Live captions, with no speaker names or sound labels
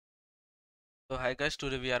So hi guys,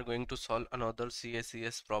 today we are going to solve another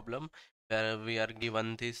CSES problem where we are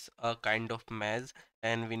given this kind of maze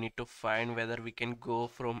and we need to find whether we can go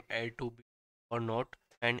from A to B or not.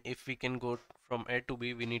 And if we can go from A to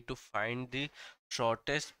B, we need to find the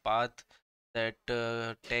shortest path that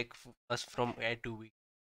takes us from A to B.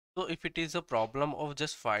 So if it is a problem of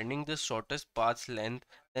just finding the shortest path's length,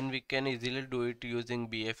 then we can easily do it using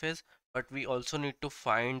BFS, but we also need to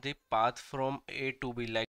find the path from A to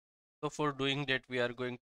B. So for doing that, we are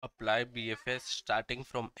going to apply BFS starting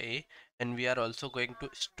from A, and we are also going to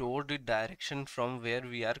store the direction from where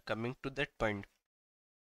we are coming to that point.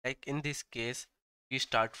 Like in this case, we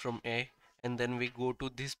start from A and then we go to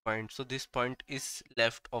this point. So this point is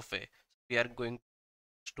left of A. We are going to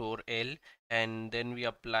store L and then we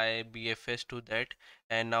apply BFS to that,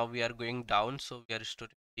 and now we are going down, so we are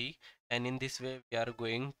storing D, and in this way we are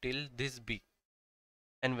going till this B.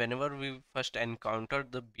 And whenever we first encounter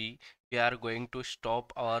the B, we are going to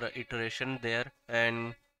stop our iteration there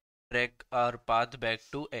and track our path back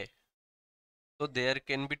to A. So there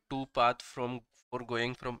can be two paths for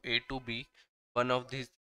going from A to B. One of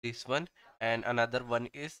this one, and another one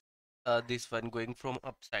is this one going from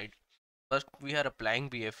upside. First we are applying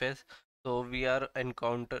BFS, so we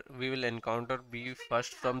will encounter B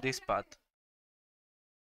first from this path,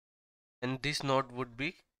 and this node would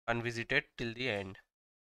be unvisited till the end.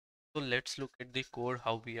 So let's look at the code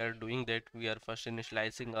how we are doing that. We are first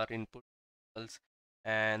initializing our input variables,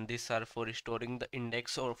 and these are for storing the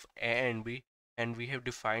index of A and B, and we have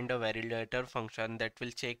defined a validator function that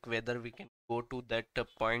will check whether we can go to that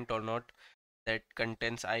point or not, that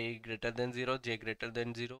contains I greater than 0, j greater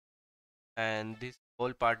than 0, and this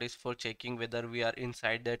whole part is for checking whether we are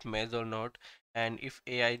inside that maze or not. And if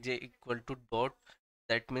aij equal to dot,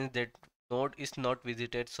 that means that node is not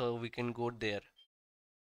visited, so we can go there.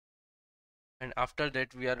 And after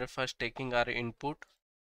that we are first taking our input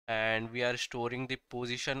and we are storing the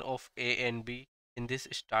position of A and B in this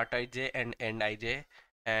start ij and end ij,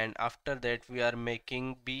 and after that we are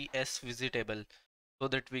making B as visitable so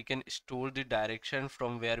that we can store the direction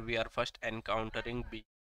from where we are first encountering B.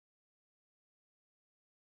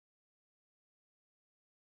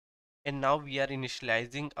 And now we are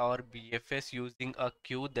initializing our BFS using a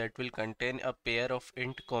queue that will contain a pair of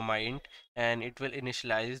int comma int, and it will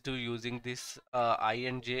initialize to using this I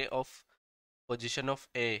and j of position of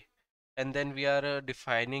A. And then we are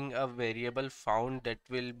defining a variable found that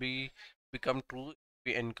will be become true if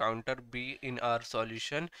we encounter B in our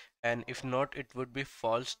solution, and if not it would be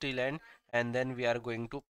false till end, and then we are going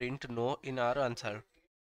to print no in our answer.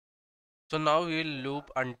 So now we will loop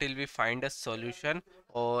until we find a solution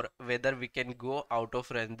or whether we can go out of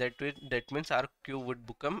range. That means our queue would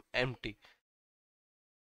become empty.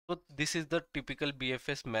 So this is the typical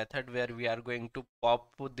BFS method where we are going to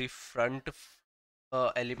pop the front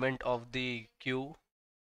element of the queue,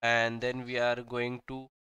 and then we are going to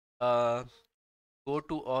uh, go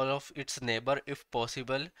to all of its neighbor if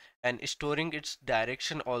possible, and storing its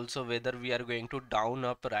direction also, whether we are going to down,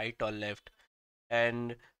 up, right or left.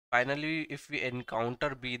 And finally if we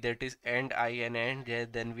encounter B, that is end I and end j,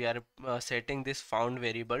 then we are setting this found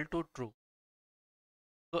variable to true.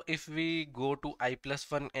 So if we go to I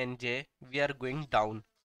plus 1 and j, we are going down,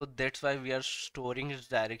 so that's why we are storing its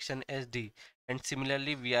direction as D, and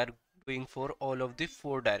similarly we are doing for all of the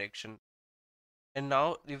four direction. And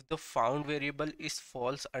now if the found variable is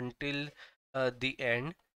false until the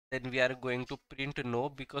end, then we are going to print no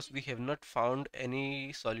because we have not found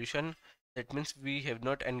any solution. That means we have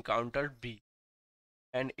not encountered B.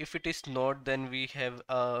 And if it is not, then we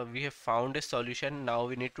have found a solution. Now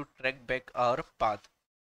we need to track back our path.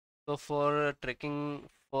 So for tracking,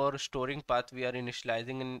 for storing path, we are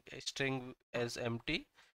initializing a string as empty,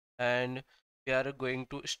 and we are going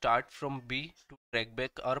to start from B to track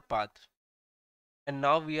back our path. And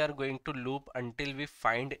now we are going to loop until we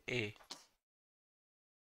find A.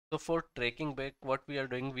 So for tracking back, what we are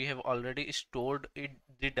doing, we have already stored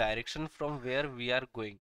the direction from where we are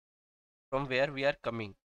going, from where we are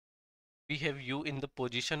coming. We have U in the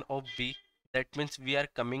position of B, that means we are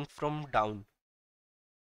coming from down.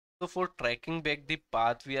 So for tracking back the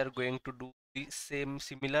path, we are going to do the same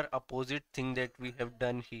similar opposite thing that we have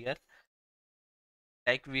done here.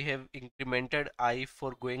 Like we have incremented I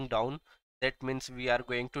for going down, that means we are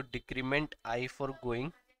going to decrement I for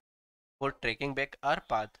going, for tracking back our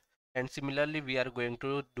path. And similarly we are going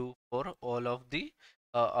to do for all of the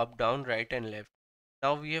up, down, right and left.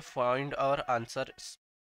 Now we have found our answer,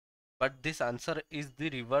 but this answer is the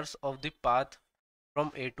reverse of the path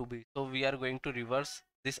from A to B. So we are going to reverse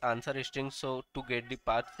this answer string so to get the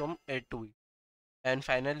path from A to B. And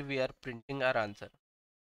finally we are printing our answer.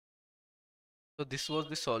 So this was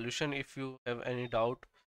the solution. If you have any doubt,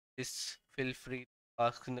 please feel free to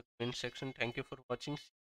ask in the comment section. Thank you for watching. See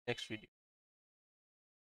you next video.